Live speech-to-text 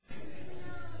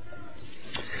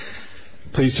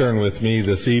Please turn with me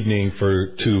this evening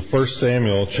to 1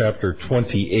 Samuel chapter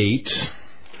 28.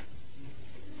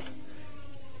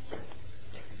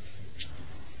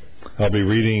 I'll be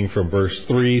reading from verse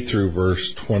 3 through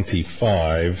verse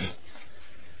 25.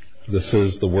 This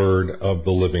is the word of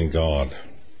the living God.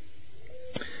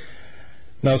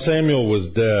 Now Samuel was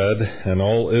dead, and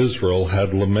all Israel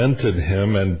had lamented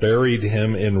him and buried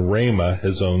him in Ramah,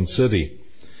 his own city.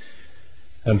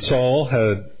 And Saul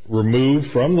had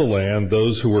removed from the land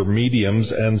those who were mediums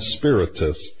and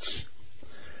spiritists.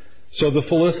 So the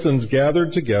Philistines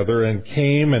gathered together and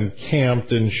came and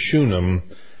camped in Shunem,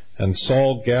 and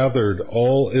Saul gathered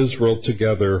all Israel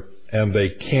together, and they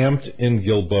camped in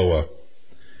Gilboa.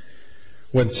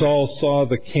 When Saul saw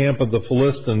the camp of the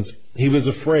Philistines, he was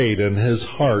afraid, and his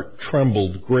heart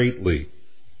trembled greatly.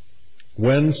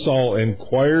 When Saul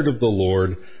inquired of the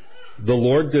Lord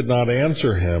did not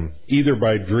answer him, either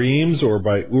by dreams or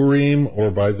by Urim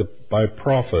or by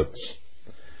prophets.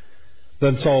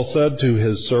 Then Saul said to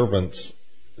his servants,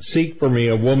 "Seek for me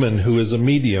a woman who is a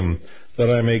medium,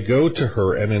 that I may go to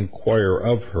her and inquire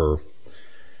of her."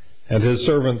 And his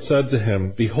servant said to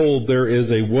him, "Behold, there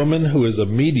is a woman who is a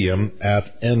medium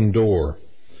at Endor."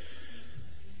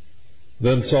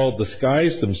 Then Saul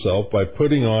disguised himself by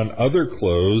putting on other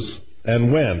clothes,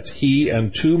 and went, he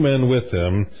and 2 men with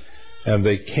him, and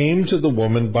they came to the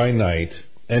woman by night.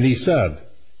 And he said,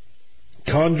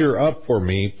 "Conjure up for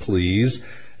me, please,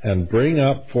 and bring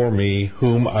up for me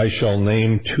whom I shall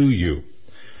name to you."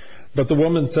 But the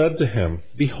woman said to him,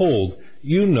 "Behold,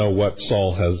 you know what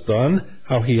Saul has done,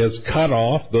 how he has cut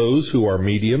off those who are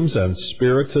mediums and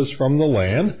spiritists from the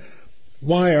land.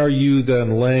 Why are you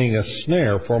then laying a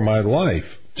snare for my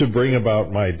life, to bring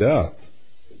about my death?"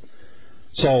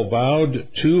 Saul vowed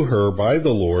to her by the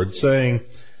Lord, saying,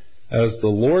 "As the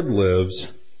Lord lives,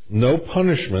 no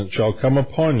punishment shall come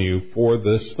upon you for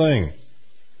this thing."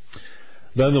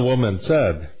 Then the woman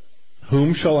said,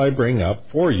 "Whom shall I bring up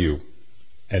for you?"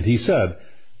 And he said,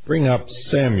 "Bring up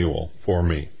Samuel for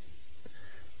me."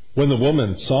 When the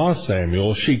woman saw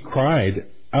Samuel, she cried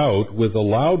out with a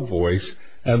loud voice,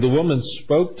 and the woman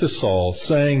spoke to Saul,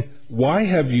 saying, "Why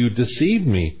have you deceived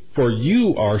me? For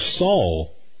you are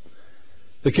Saul."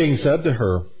 The king said to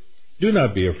her, "Do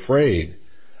not be afraid.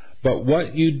 But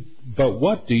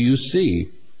what do you see?"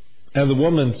 And the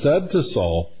woman said to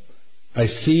Saul, "I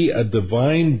see a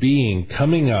divine being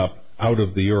coming up out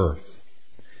of the earth."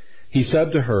 He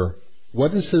said to her,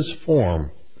 "What is his form?"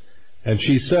 And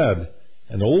she said,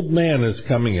 "An old man is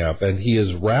coming up, and he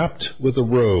is wrapped with a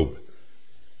robe."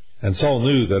 And Saul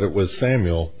knew that it was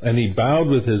Samuel, and he bowed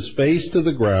with his face to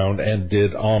the ground and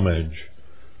did homage.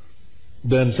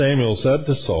 Then Samuel said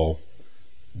to Saul,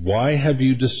 "Why have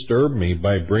you disturbed me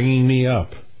by bringing me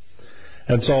up?"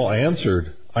 And Saul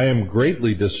answered, "I am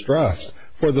greatly distressed,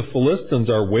 for the Philistines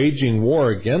are waging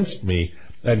war against me,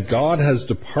 and God has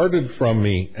departed from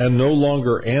me and no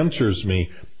longer answers me,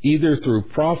 either through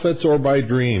prophets or by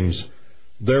dreams.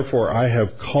 Therefore I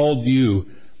have called you,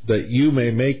 that you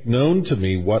may make known to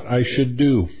me what I should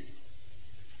do."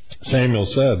 Samuel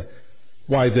said,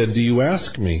 "Why then do you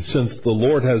ask me, since the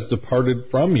Lord has departed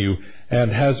from you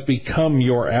and has become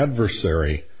your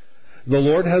adversary? The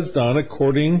Lord has done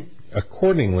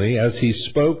accordingly as he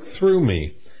spoke through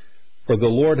me. For the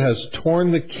Lord has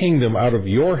torn the kingdom out of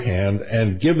your hand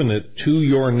and given it to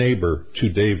your neighbor, to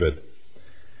David.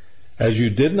 As you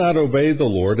did not obey the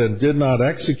Lord and did not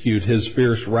execute his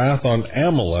fierce wrath on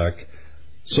Amalek,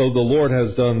 so the Lord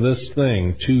has done this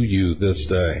thing to you this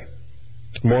day.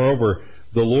 Moreover,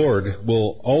 the Lord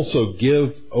will also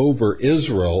give over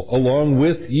Israel along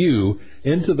with you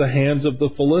into the hands of the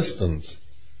Philistines.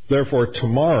 Therefore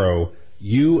tomorrow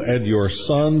you and your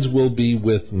sons will be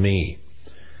with me.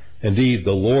 Indeed,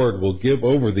 the Lord will give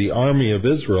over the army of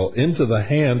Israel into the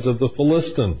hands of the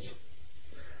Philistines."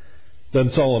 Then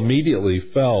Saul immediately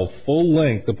fell full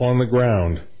length upon the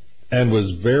ground, and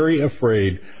was very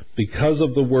afraid because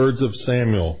of the words of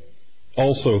Samuel.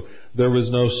 Also, there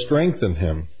was no strength in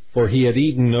him, for he had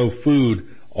eaten no food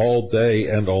all day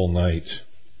and all night.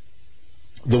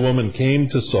 The woman came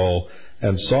to Saul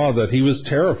and saw that he was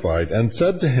terrified, and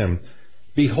said to him,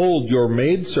 "Behold, your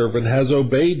maidservant has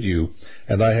obeyed you,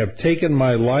 and I have taken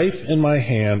my life in my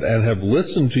hand, and have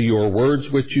listened to your words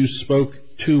which you spoke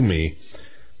to me.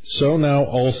 So now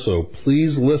also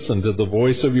please listen to the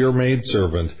voice of your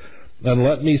maidservant, and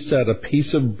let me set a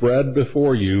piece of bread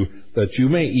before you, that you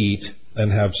may eat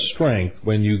and have strength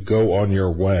when you go on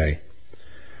your way."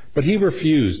 But he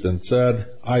refused and said,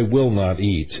 "I will not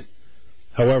eat."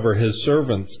 However, his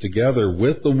servants together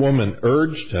with the woman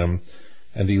urged him,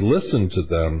 and he listened to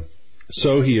them.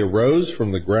 So he arose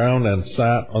from the ground and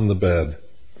sat on the bed.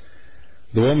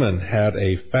 The woman had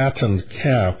a fattened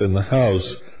calf in the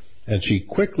house, and she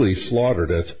quickly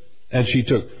slaughtered it. And she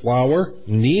took flour,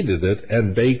 kneaded it,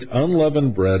 and baked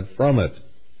unleavened bread from it.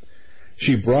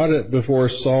 She brought it before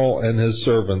Saul and his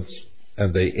servants,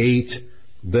 and they ate.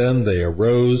 Then they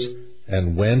arose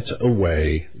and went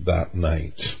away that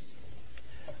night.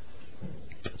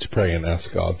 Let's pray and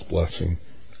ask God's blessing.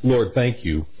 Lord, thank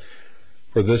you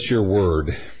for this, your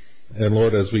word. And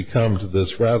Lord, as we come to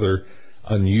this rather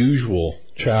unusual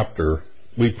chapter,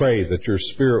 we pray that your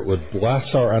Spirit would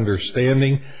bless our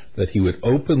understanding, that he would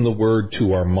open the word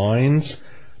to our minds,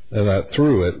 and that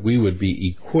through it we would be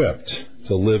equipped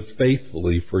to live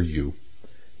faithfully for you.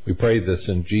 We pray this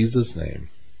in Jesus' name.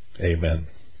 Amen.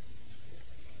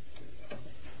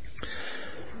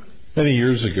 Many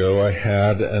years ago, I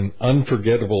had an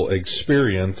unforgettable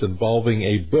experience involving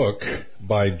a book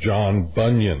by John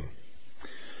Bunyan.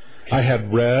 I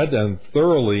had read and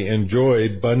thoroughly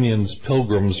enjoyed Bunyan's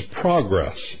Pilgrim's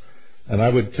Progress, and I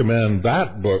would commend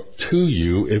that book to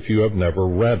you if you have never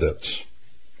read it.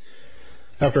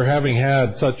 After having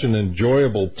had such an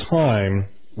enjoyable time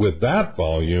with that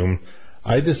volume,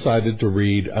 I decided to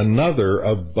read another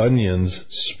of Bunyan's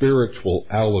spiritual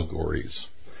allegories.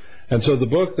 And so the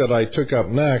book that I took up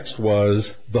next was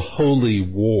The Holy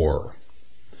War.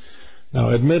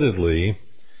 Now, admittedly,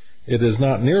 it is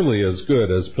not nearly as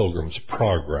good as Pilgrim's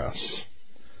Progress.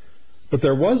 But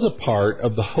there was a part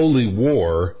of the Holy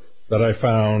War that I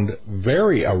found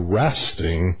very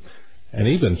arresting and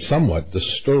even somewhat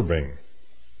disturbing.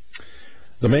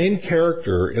 The main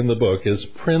character in the book is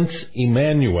Prince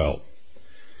Emmanuel,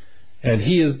 and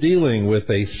he is dealing with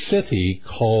a city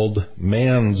called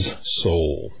Man's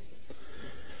Soul.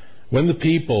 When the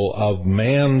people of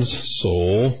Man's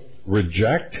Soul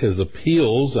reject his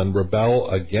appeals and rebel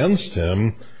against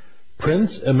him,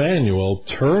 Prince Emmanuel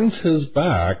turns his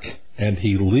back and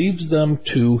he leaves them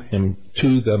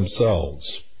to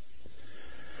themselves.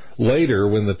 Later,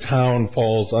 when the town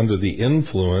falls under the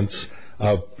influence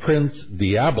of Prince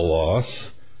Diabolos,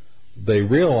 they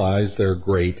realize their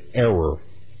great error.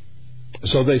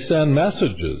 So they send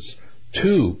messages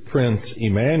to Prince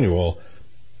Emmanuel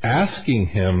asking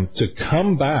him to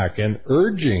come back and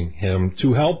urging him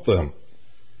to help them.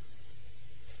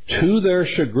 To their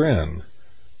chagrin,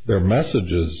 their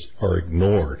messages are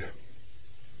ignored.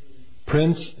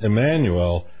 Prince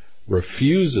Emmanuel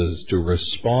refuses to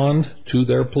respond to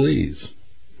their pleas.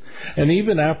 And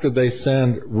even after they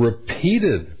send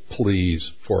repeated pleas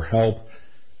for help,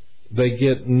 they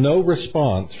get no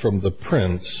response from the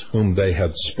prince whom they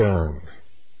had spurned.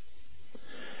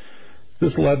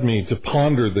 This led me to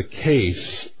ponder the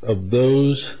case of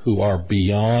those who are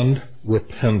beyond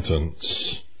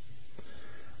repentance.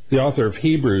 The author of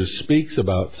Hebrews speaks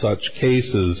about such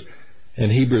cases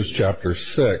in Hebrews chapter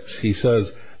 6. He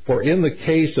says, "For in the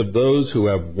case of those who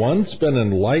have once been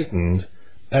enlightened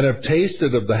and have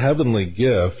tasted of the heavenly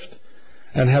gift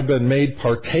and have been made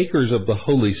partakers of the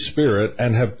Holy Spirit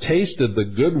and have tasted the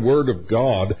good word of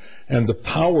God and the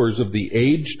powers of the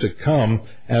age to come,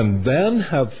 and then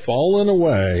have fallen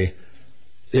away,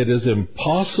 it is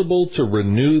impossible to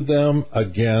renew them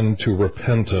again to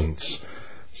repentance,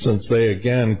 since they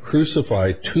again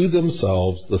crucify to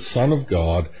themselves the Son of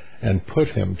God and put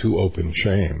him to open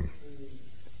shame."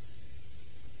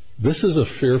 This is a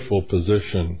fearful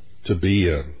position to be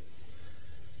in.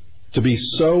 To be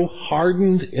so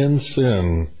hardened in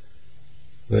sin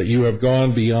that you have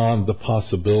gone beyond the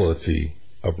possibility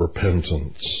of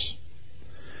repentance.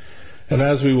 And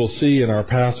as we will see in our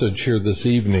passage here this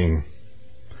evening,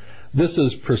 this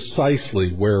is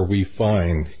precisely where we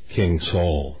find King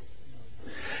Saul.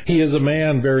 He is a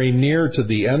man very near to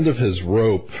the end of his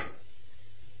rope.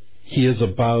 He is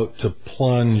about to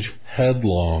plunge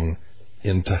headlong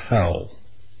into hell.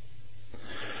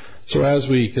 So as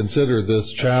we consider this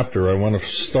chapter, I want to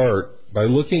start by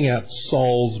looking at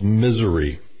Saul's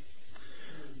misery.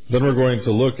 Then we're going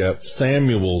to look at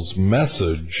Samuel's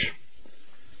message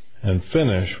and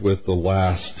finish with the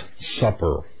Last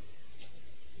Supper.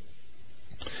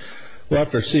 Well,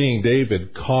 after seeing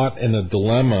David caught in a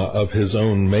dilemma of his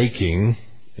own making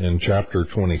in chapter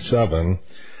 27,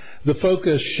 the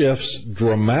focus shifts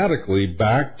dramatically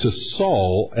back to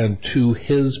Saul and to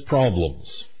his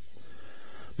problems.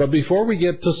 But before we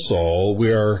get to Saul, we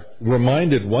are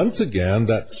reminded once again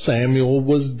that Samuel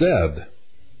was dead.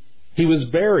 He was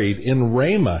buried in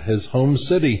Ramah, his home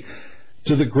city,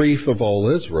 to the grief of all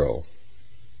Israel.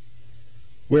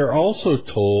 We are also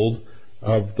told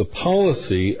of the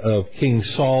policy of King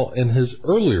Saul in his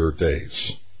earlier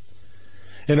days.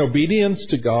 In obedience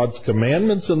to God's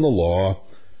commandments in the law,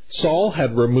 Saul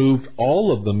had removed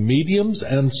all of the mediums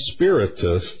and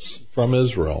spiritists from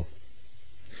Israel.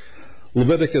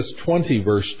 Leviticus 20,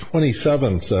 verse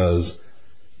 27 says,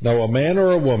 "Now a man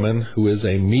or a woman who is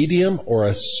a medium or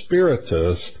a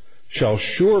spiritist shall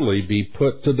surely be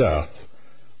put to death.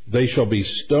 They shall be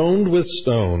stoned with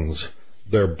stones.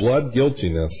 Their blood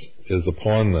guiltiness is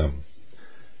upon them."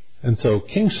 And so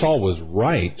King Saul was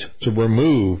right to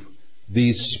remove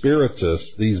these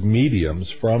spiritists, these mediums,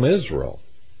 from Israel.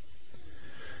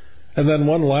 And then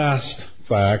one last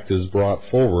fact is brought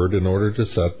forward in order to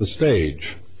set the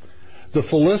stage. The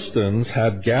Philistines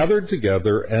had gathered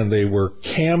together and they were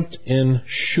camped in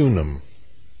Shunem.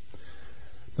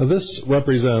 Now this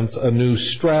represents a new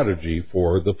strategy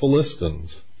for the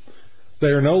Philistines. They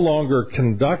are no longer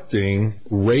conducting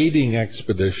raiding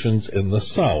expeditions in the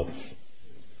south.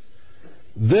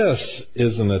 This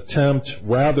is an attempt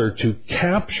rather to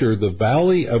capture the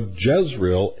valley of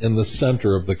Jezreel in the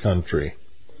center of the country.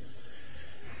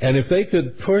 And if they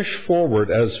could push forward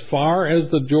as far as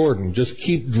the Jordan, just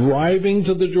keep driving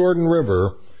to the Jordan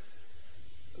River,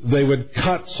 they would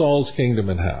cut Saul's kingdom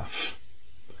in half.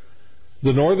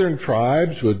 The northern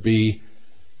tribes would be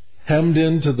hemmed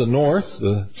in to the north,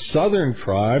 the southern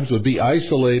tribes would be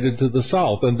isolated to the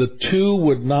south, and the two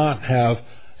would not have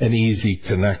an easy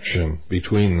connection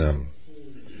between them.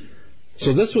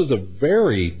 So this was a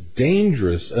very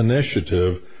dangerous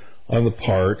initiative on the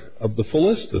part of the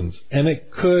Philistines, and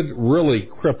it could really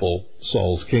cripple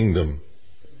Saul's kingdom.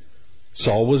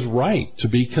 Saul was right to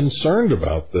be concerned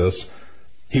about this.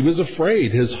 He was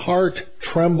afraid. His heart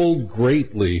trembled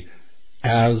greatly,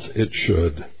 as it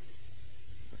should.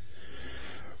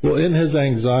 Well, in his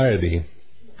anxiety,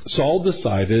 Saul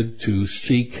decided to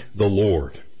seek the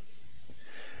Lord.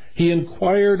 He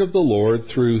inquired of the Lord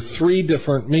through 3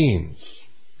 different means: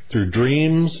 through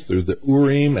dreams, through the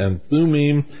Urim and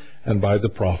Thummim, and by the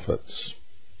prophets.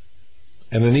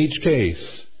 And in each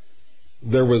case,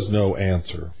 there was no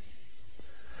answer.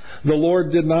 The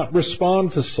Lord did not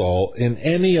respond to Saul in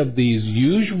any of these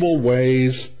usual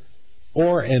ways,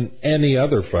 or in any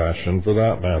other fashion for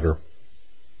that matter.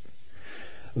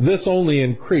 This only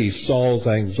increased Saul's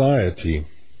anxiety,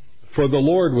 for the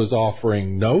Lord was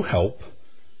offering no help,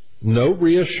 no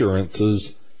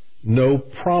reassurances, no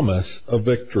promise of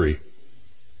victory.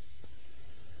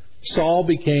 Saul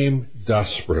became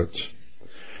desperate,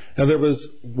 and there was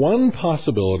one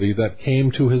possibility that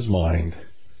came to his mind.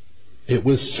 It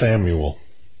was Samuel.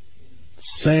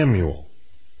 Samuel.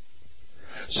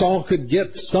 Saul could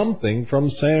get something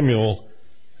from Samuel,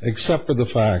 except for the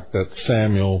fact that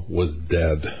Samuel was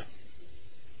dead.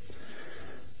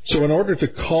 So in order to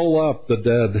call up the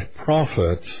dead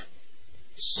prophet,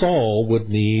 Saul would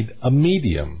need a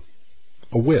medium,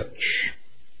 a witch.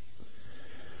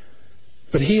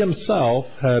 But he himself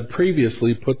had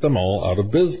previously put them all out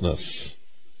of business.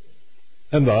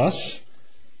 And thus,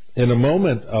 in a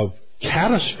moment of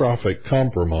catastrophic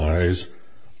compromise,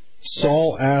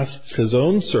 Saul asks his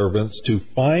own servants to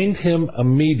find him a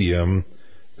medium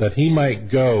that he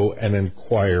might go and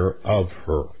inquire of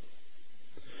her.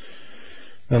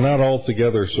 Now, not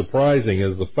altogether surprising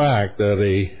is the fact that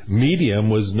a medium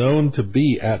was known to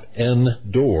be at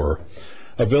En-Dor,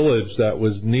 a village that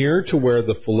was near to where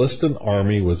the Philistine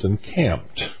army was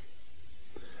encamped.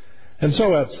 And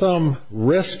so at some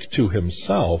risk to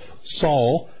himself,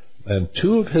 Saul and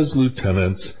 2 of his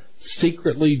lieutenants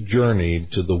secretly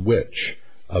journeyed to the witch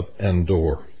of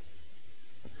En-Dor.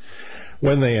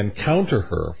 When they encounter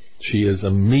her, she is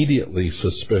immediately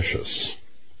suspicious.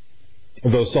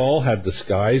 Though Saul had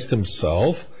disguised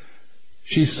himself,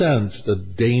 she sensed a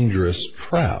dangerous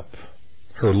trap.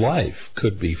 Her life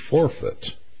could be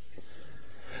forfeit.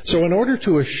 So in order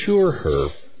to assure her,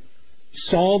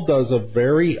 Saul does a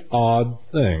very odd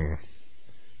thing.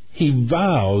 He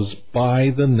vows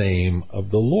by the name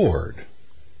of the Lord.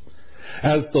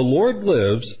 "As the Lord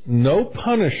lives, no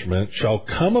punishment shall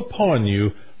come upon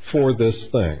you for this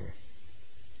thing."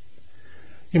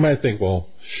 You might think, well,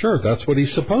 sure, that's what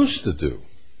he's supposed to do,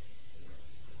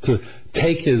 to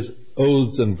take his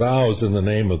oaths and vows in the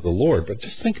name of the Lord. But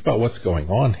just think about what's going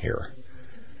on here.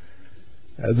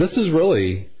 This is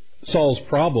really Saul's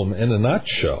problem in a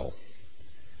nutshell.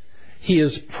 He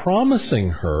is promising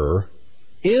her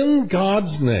in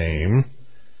God's name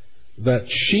that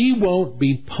she won't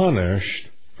be punished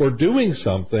for doing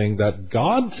something that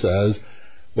God says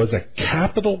was a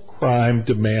capital crime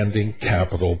demanding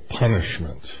capital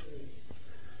punishment.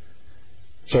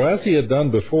 So as he had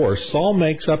done before, Saul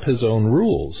makes up his own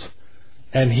rules,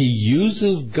 and he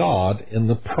uses God in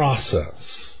the process.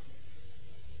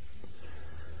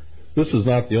 This is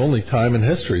not the only time in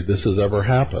history this has ever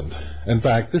happened. In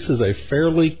fact, this is a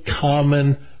fairly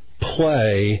common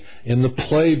play in the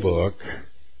playbook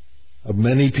of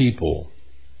many people.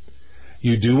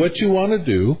 You do what you want to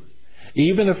do,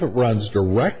 even if it runs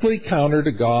directly counter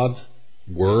to God's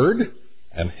Word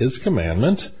and His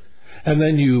commandment, and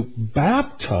then you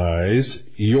baptize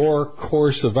your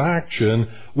course of action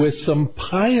with some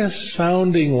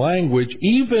pious-sounding language,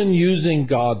 even using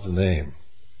God's name.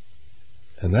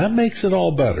 And that makes it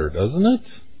all better, doesn't it?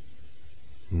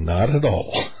 Not at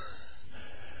all.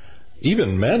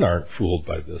 Even men aren't fooled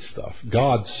by this stuff.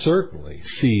 God certainly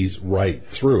sees right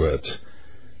through it.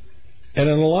 And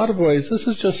in a lot of ways, this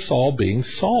is just Saul being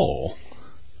Saul.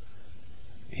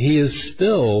 He is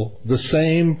still the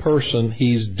same person.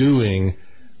 He's doing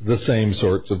the same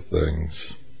sorts of things.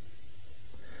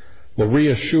 Well,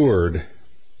 reassured,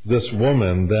 this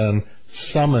woman then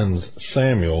summons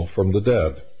Samuel from the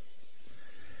dead.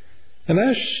 And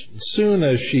as soon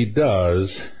as she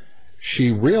does, she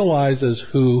realizes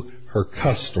who her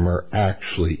customer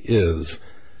actually is.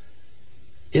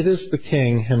 It is the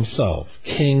king himself,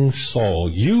 King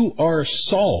Saul. "You are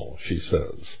Saul," she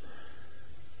says.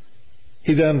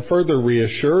 He then further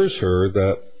reassures her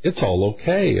that it's all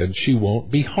okay and she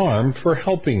won't be harmed for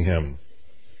helping him.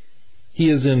 He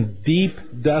is in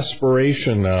deep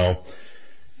desperation now,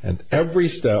 and every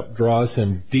step draws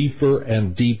him deeper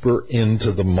and deeper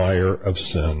into the mire of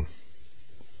sin.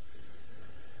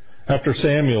 After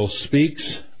Samuel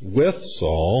speaks with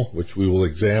Saul, which we will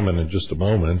examine in just a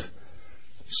moment,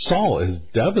 Saul is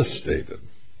devastated.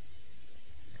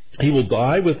 He will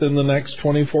die within the next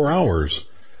 24 hours.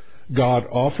 God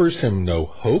offers him no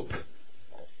hope,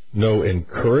 no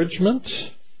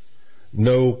encouragement,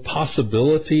 no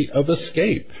possibility of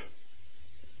escape.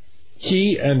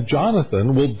 He and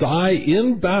Jonathan will die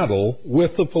in battle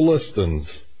with the Philistines.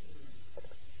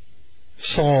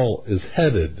 Saul is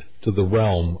headed to the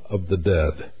realm of the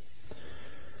dead.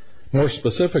 More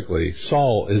specifically,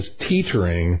 Saul is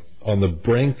teetering on the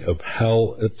brink of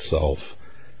hell itself.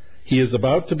 He is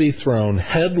about to be thrown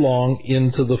headlong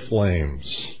into the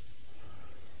flames.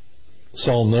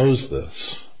 Saul knows this,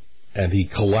 and he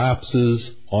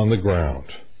collapses on the ground.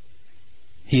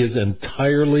 He is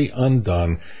entirely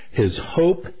undone. His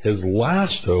hope, his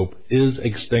last hope, is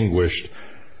extinguished.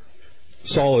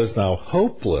 Saul is now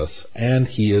hopeless, and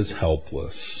he is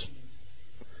helpless.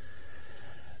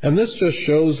 And this just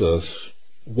shows us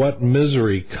what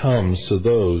misery comes to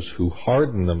those who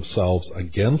harden themselves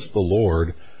against the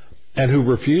Lord and who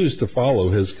refuse to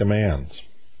follow His commands.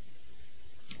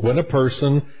 When a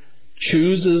person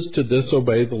chooses to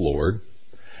disobey the Lord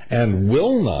and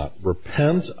will not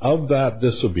repent of that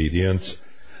disobedience,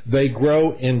 they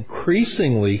grow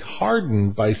increasingly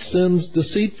hardened by sin's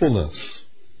deceitfulness.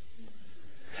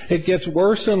 It gets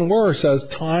worse and worse as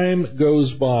time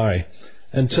goes by,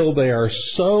 until they are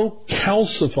so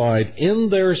calcified in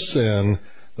their sin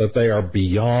that they are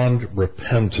beyond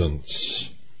repentance.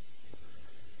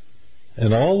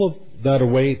 And all of that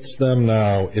awaits them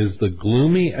now is the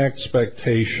gloomy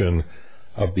expectation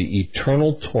of the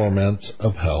eternal torments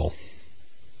of hell.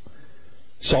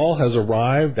 Saul has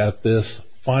arrived at this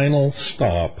final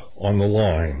stop on the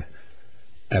line,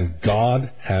 and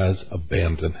God has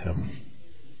abandoned him.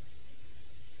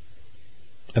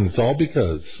 And it's all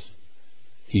because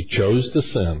he chose to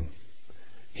sin.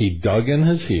 He dug in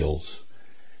his heels.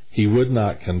 He would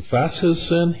not confess his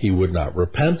sin. He would not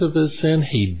repent of his sin.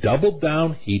 He doubled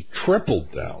down. He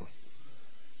tripled down.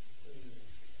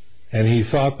 And he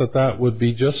thought that that would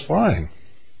be just fine.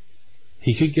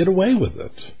 He could get away with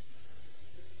it.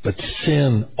 But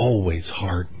sin always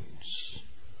hardens.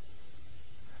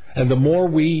 And the more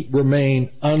we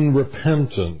remain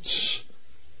unrepentant,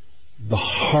 the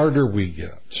harder we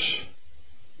get.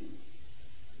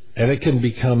 And it can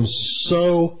become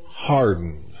so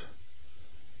hardened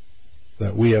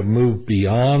that we have moved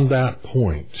beyond that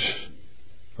point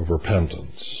of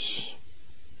repentance.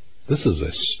 This is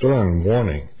a stern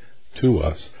warning to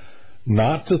us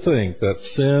not to think that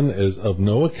sin is of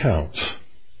no account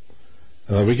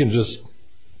and that we can just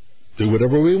do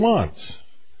whatever we want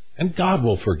and God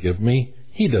will forgive me.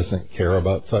 He doesn't care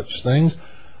about such things.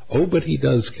 Oh, but He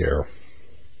does care.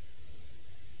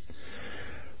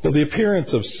 Well, the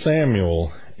appearance of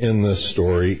Samuel in this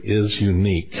story is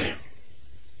unique.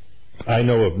 I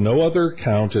know of no other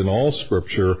account in all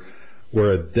Scripture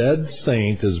where a dead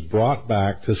saint is brought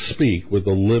back to speak with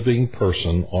a living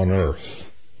person on earth.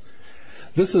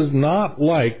 This is not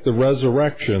like the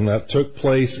resurrection that took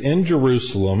place in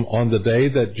Jerusalem on the day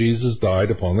that Jesus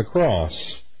died upon the cross.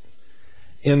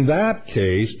 In that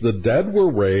case, the dead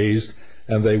were raised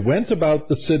and they went about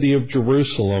the city of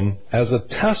Jerusalem as a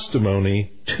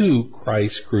testimony to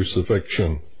Christ's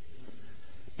crucifixion.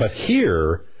 But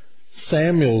here,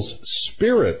 Samuel's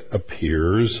spirit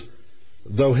appears,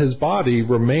 though his body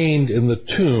remained in the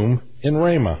tomb in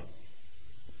Ramah.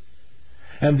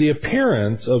 And the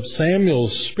appearance of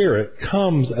Samuel's spirit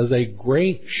comes as a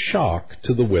great shock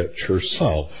to the witch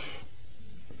herself.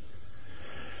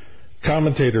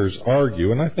 Commentators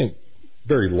argue, and I think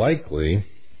very likely,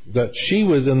 that she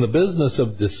was in the business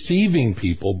of deceiving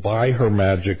people by her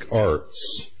magic arts.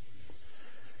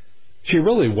 She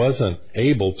really wasn't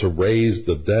able to raise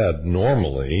the dead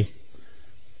normally,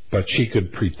 but she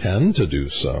could pretend to do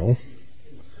so.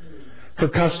 Her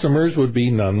customers would be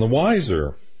none the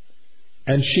wiser,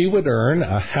 and she would earn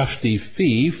a hefty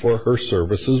fee for her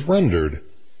services rendered.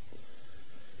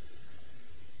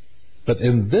 But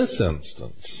in this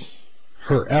instance,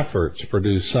 her efforts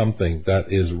produce something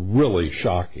that is really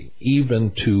shocking,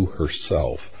 even to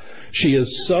herself. She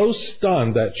is so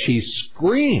stunned that she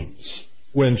screams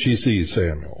when she sees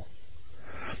Samuel.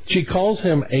 She calls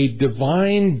him a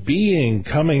divine being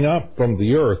coming up from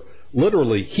the earth.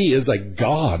 Literally, he is a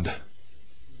god,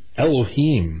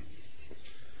 Elohim.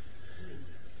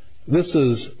 This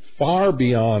is far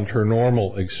beyond her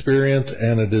normal experience,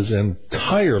 and it is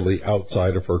entirely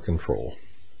outside of her control.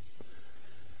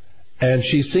 And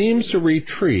she seems to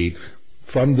retreat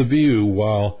from the view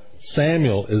while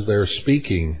Samuel is there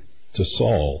speaking to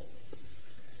Saul.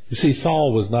 You see,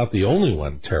 Saul was not the only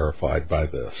one terrified by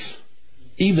this.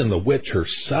 Even the witch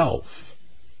herself.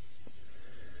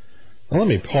 Now, let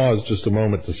me pause just a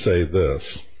moment to say this.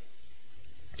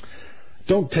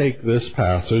 Don't take this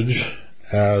passage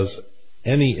as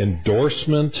any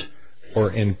endorsement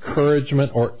or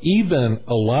encouragement or even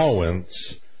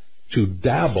allowance to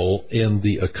dabble in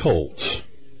the occult.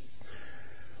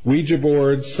 Ouija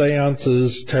boards,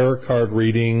 seances, tarot card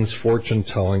readings,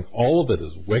 fortune-telling, all of it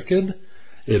is wicked.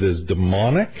 It is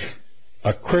demonic.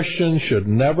 A Christian should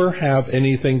never have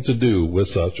anything to do with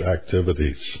such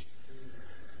activities.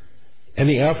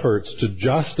 Any efforts to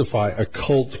justify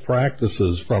occult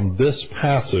practices from this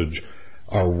passage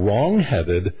are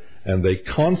wrong-headed, and they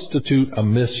constitute a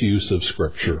misuse of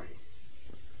Scripture.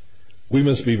 We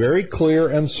must be very clear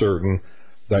and certain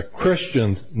that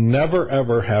Christians never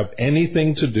ever have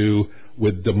anything to do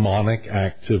with demonic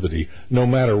activity, no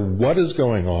matter what is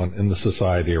going on in the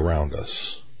society around us.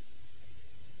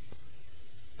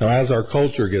 Now, as our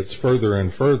culture gets further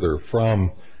and further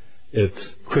from its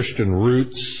Christian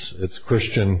roots, its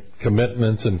Christian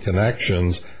commitments and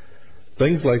connections,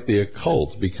 things like the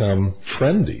occult become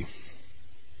trendy.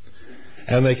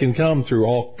 And they can come through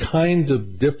all kinds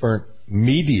of different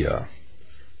media.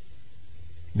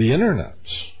 The internet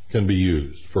can be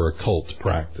used for occult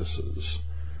practices.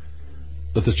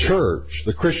 But the church,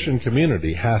 the Christian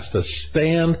community, has to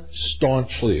stand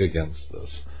staunchly against this.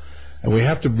 And we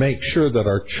have to make sure that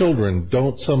our children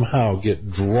don't somehow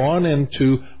get drawn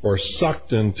into or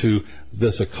sucked into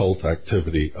this occult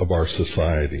activity of our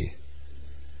society.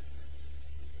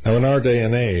 Now, in our day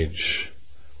and age,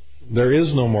 there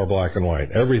is no more black and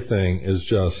white. Everything is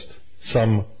just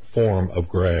some form of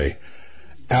gray.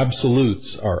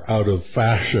 Absolutes are out of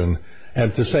fashion,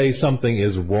 and to say something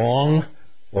is wrong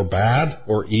or bad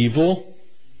or evil.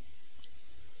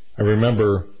 I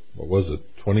remember,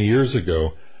 20 years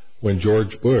ago, when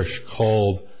George Bush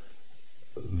called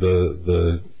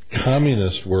the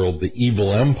communist world the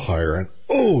evil empire, and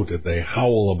oh, did they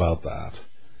howl about that.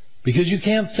 Because you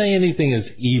can't say anything is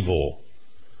evil.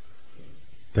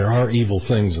 There are evil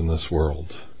things in this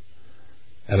world,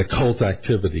 and occult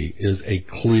activity is a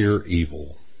clear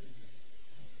evil.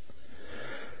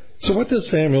 So what does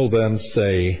Samuel then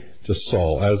say to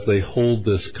Saul as they hold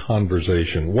this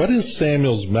conversation? What is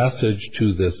Samuel's message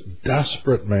to this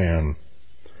desperate man?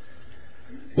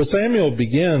 Well, Samuel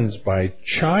begins by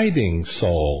chiding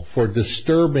Saul for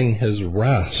disturbing his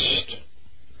rest.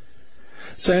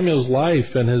 Samuel's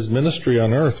life and his ministry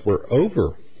on earth were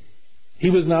over. He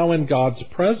was now in God's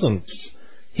presence.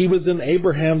 He was in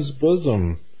Abraham's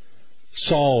bosom.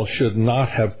 Saul should not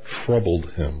have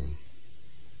troubled him.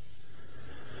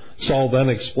 Saul then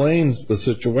explains the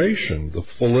situation. The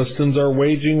Philistines are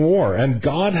waging war, and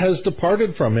God has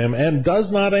departed from him and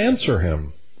does not answer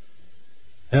him.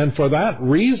 And for that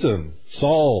reason,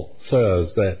 Saul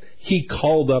says that he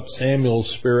called up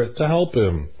Samuel's spirit to help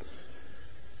him.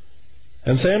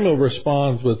 And Samuel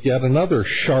responds with yet another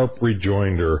sharp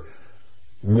rejoinder.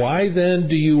 Why then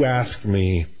do you ask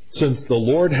me, since the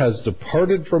Lord has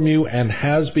departed from you and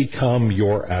has become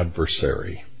your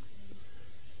adversary?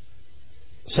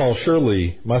 Saul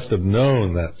surely must have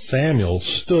known that Samuel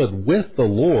stood with the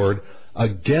Lord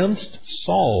against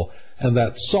Saul, and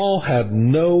that Saul had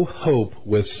no hope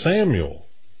with Samuel.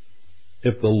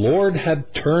 If the Lord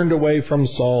had turned away from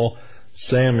Saul,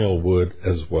 Samuel would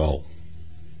as well.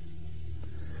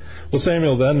 Well,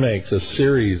 Samuel then makes a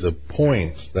series of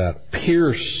points that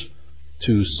pierce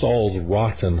to Saul's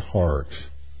rotten heart.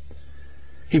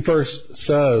 He first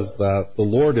says that the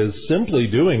Lord is simply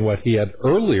doing what he had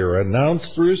earlier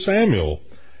announced through Samuel.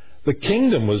 The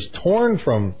kingdom was torn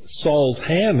from Saul's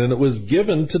hand and it was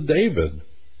given to David.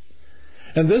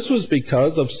 And this was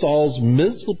because of Saul's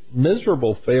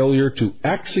miserable failure to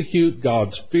execute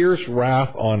God's fierce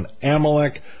wrath on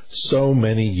Amalek so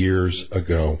many years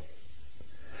ago.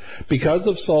 Because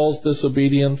of Saul's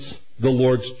disobedience, the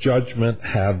Lord's judgment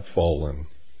had fallen.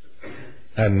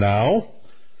 And now,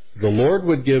 the Lord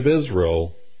would give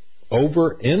Israel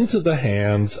over into the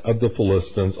hands of the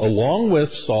Philistines, along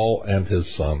with Saul and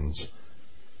his sons.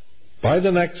 By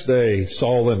the next day,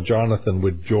 Saul and Jonathan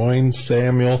would join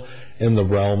Samuel in the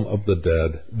realm of the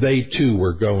dead. They too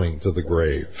were going to the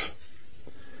grave.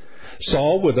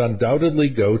 Saul would undoubtedly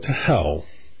go to hell,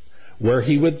 where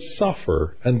he would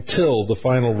suffer until the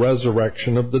final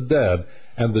resurrection of the dead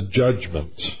and the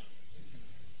judgment.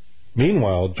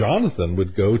 Meanwhile, Jonathan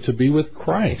would go to be with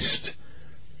Christ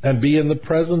and be in the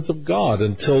presence of God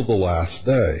until the last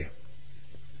day.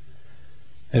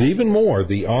 And even more,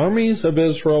 the armies of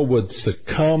Israel would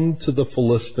succumb to the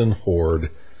Philistine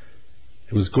horde.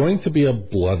 It was going to be a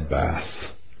bloodbath,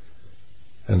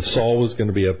 and Saul was going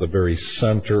to be at the very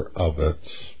center of it.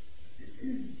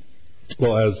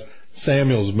 Well, as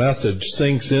Samuel's message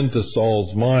sinks into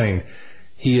Saul's mind,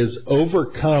 he is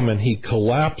overcome and he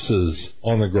collapses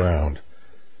on the ground.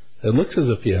 It looks as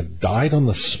if he had died on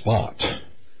the spot.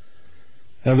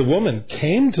 And the woman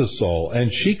came to Saul,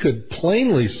 and she could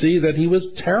plainly see that he was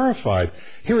terrified.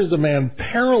 Here is a man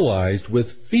paralyzed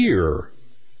with fear.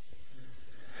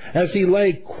 As he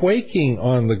lay quaking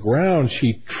on the ground,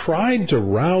 she tried to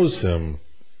rouse him,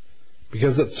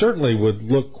 because it certainly would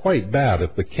look quite bad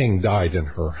if the king died in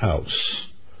her house.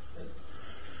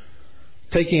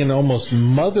 Taking an almost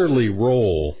motherly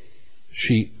role,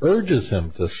 she urges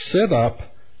him to sit up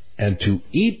and to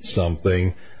eat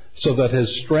something so that his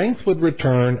strength would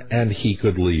return and he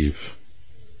could leave.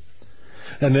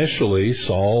 Initially,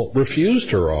 Saul refused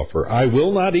her offer. "I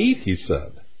will not eat," he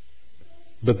said.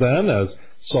 But then, as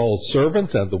Saul's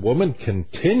servants and the woman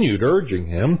continued urging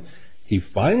him, he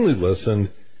finally listened.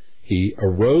 He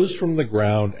arose from the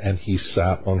ground and he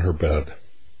sat on her bed.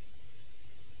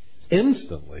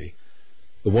 Instantly,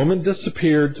 the woman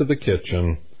disappeared to the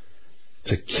kitchen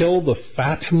to kill the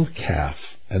fattened calf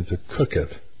and to cook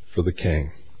it for the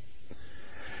king.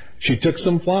 She took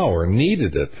some flour,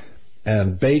 kneaded it,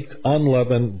 and baked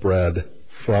unleavened bread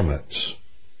from it.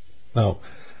 Now,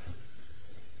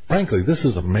 frankly, this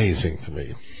is amazing to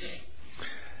me.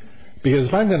 Because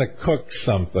if I'm going to cook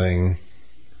something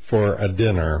for a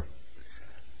dinner,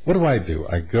 what do?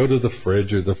 I go to the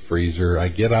fridge or the freezer, I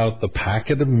get out the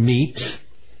packet of meat,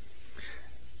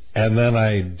 and then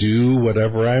I do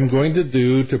whatever I'm going to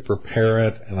do to prepare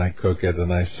it, and I cook it,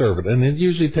 and I serve it. And it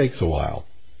usually takes a while.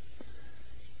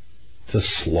 To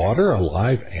slaughter a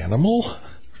live animal,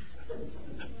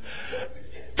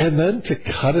 and then to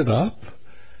cut it up,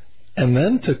 and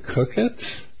then to cook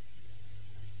it.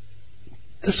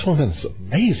 This woman is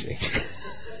amazing.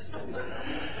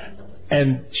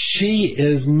 And she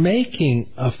is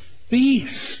making a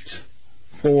feast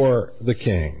for the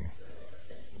king.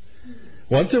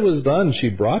 Once it was done, she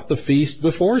brought the feast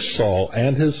before Saul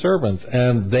and his servants,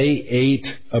 and they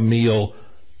ate a meal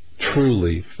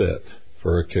truly fit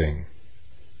for a king.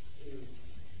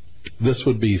 This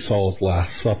would be Saul's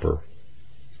last supper.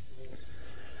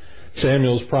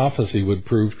 Samuel's prophecy would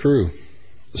prove true.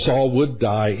 Saul would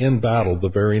die in battle the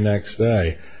very next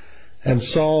day. And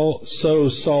Saul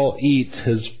eats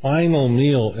his final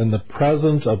meal in the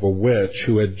presence of a witch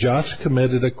who had just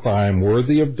committed a crime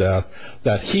worthy of death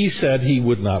that he said he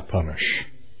would not punish.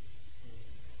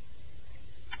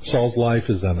 Saul's life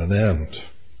is at an end.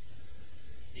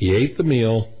 He ate the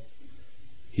meal,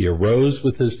 he arose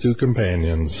with his two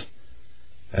companions,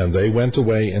 and they went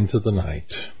away into the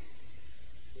night.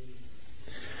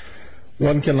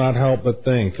 One cannot help but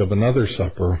think of another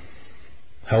supper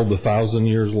held 1,000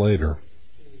 years later.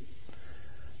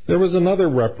 There was another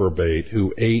reprobate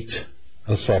who ate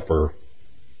a supper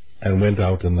and went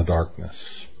out in the darkness.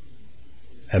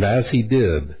 And as he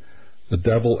did, the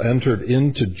devil entered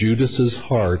into Judas's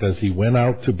heart as he went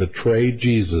out to betray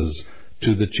Jesus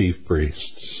to the chief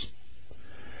priests.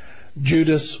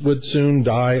 Judas would soon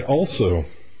die also,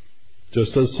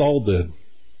 just as Saul did.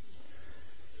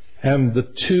 And the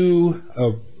two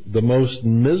of the most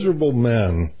miserable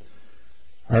men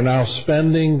are now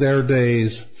spending their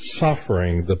days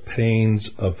suffering the pains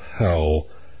of hell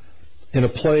in a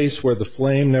place where the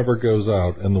flame never goes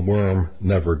out and the worm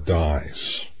never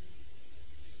dies.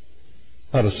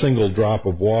 Not a single drop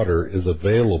of water is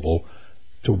available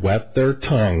to wet their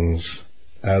tongues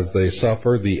as they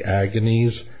suffer the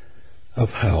agonies of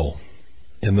hell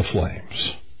in the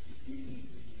flames.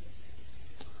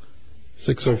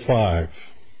 6:05,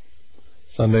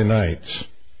 Sunday night,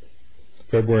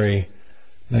 February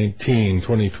 19,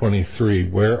 2023.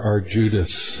 Where are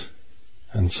Judas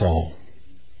and Saul?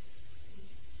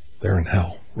 They're in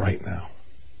hell right now.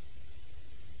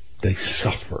 They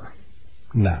suffer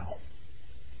now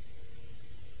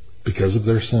because of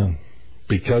their sin,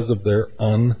 because of their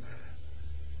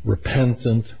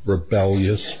unrepentant,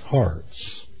 rebellious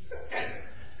hearts.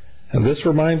 And this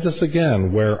reminds us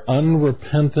again, where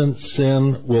unrepentant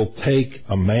sin will take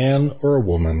a man or a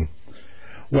woman,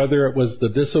 whether it was the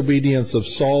disobedience of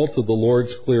Saul to the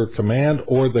Lord's clear command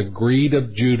or the greed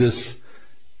of Judas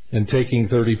in taking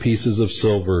 30 pieces of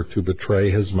silver to betray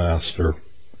his master.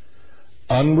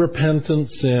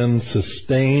 Unrepentant sin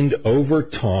sustained over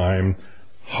time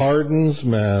hardens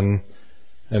men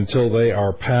until they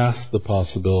are past the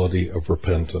possibility of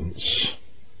repentance.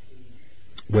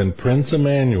 When Prince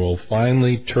Emmanuel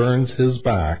finally turns his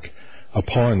back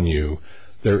upon you,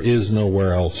 there is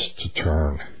nowhere else to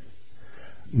turn.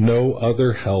 No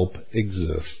other help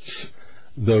exists.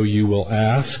 Though you will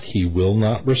ask, he will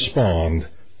not respond.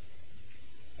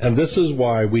 And this is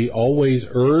why we always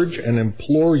urge and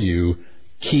implore you,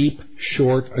 keep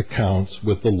short accounts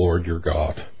with the Lord your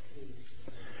God.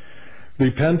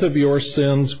 Repent of your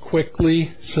sins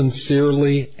quickly,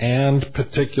 sincerely, and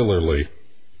particularly.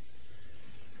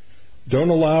 Don't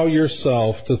allow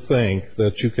yourself to think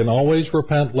that you can always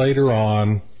repent later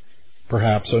on,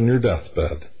 perhaps on your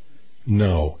deathbed.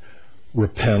 No,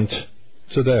 repent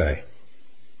today.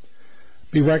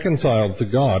 Be reconciled to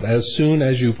God as soon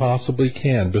as you possibly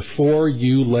can, before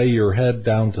you lay your head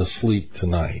down to sleep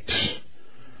tonight.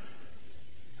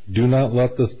 Do not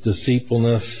let the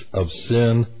deceitfulness of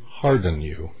sin harden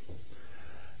you,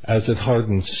 as it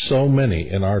hardens so many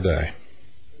in our day.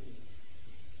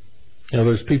 You know,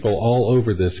 there's people all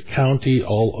over this county,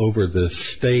 all over this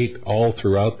state, all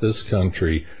throughout this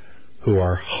country who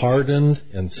are hardened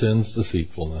in sin's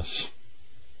deceitfulness.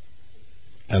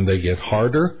 And they get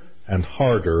harder and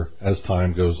harder as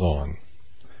time goes on.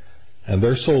 And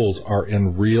their souls are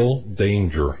in real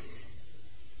danger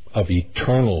of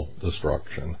eternal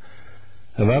destruction.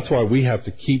 And that's why we have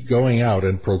to keep going out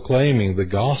and proclaiming the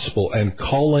gospel and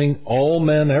calling all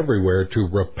men everywhere to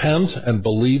repent and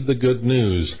believe the good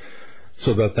news,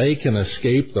 so that they can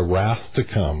escape the wrath to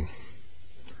come.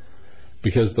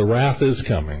 Because the wrath is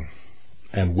coming,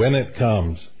 and when it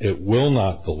comes, it will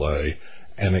not delay,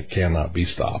 and it cannot be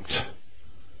stopped.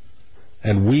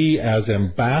 And we, as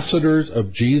ambassadors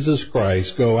of Jesus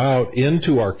Christ, go out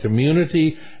into our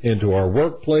community, into our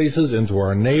workplaces, into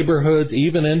our neighborhoods,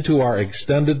 even into our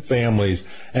extended families,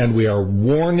 and we are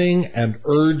warning and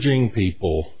urging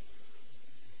people.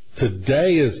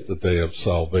 Today is the day of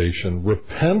salvation.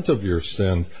 Repent of your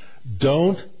sins.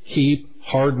 Don't keep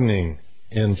hardening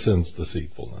in sin's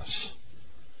deceitfulness,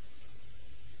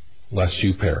 lest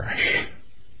you perish.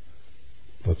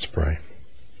 Let's pray.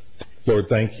 Lord,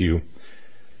 thank you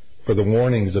for the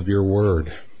warnings of your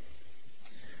word,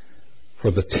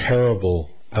 for the terrible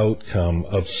outcome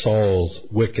of Saul's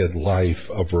wicked life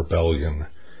of rebellion.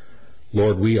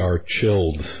 Lord, we are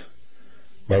chilled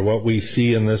by what we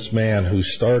see in this man who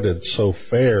started so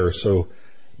fair, so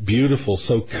beautiful,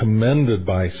 so commended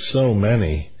by so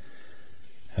many,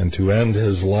 and to end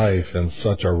his life in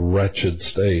such a wretched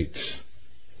state.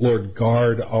 Lord,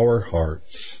 guard our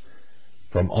hearts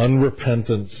from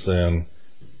unrepentant sin.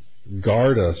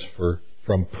 Guard us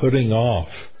from putting off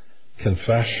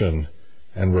confession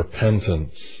and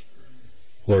repentance.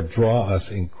 Lord, draw us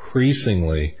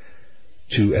increasingly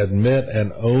to admit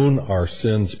and own our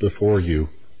sins before you,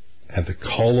 and to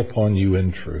call upon you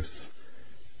in truth.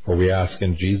 For we ask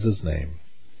in Jesus' name,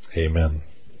 amen.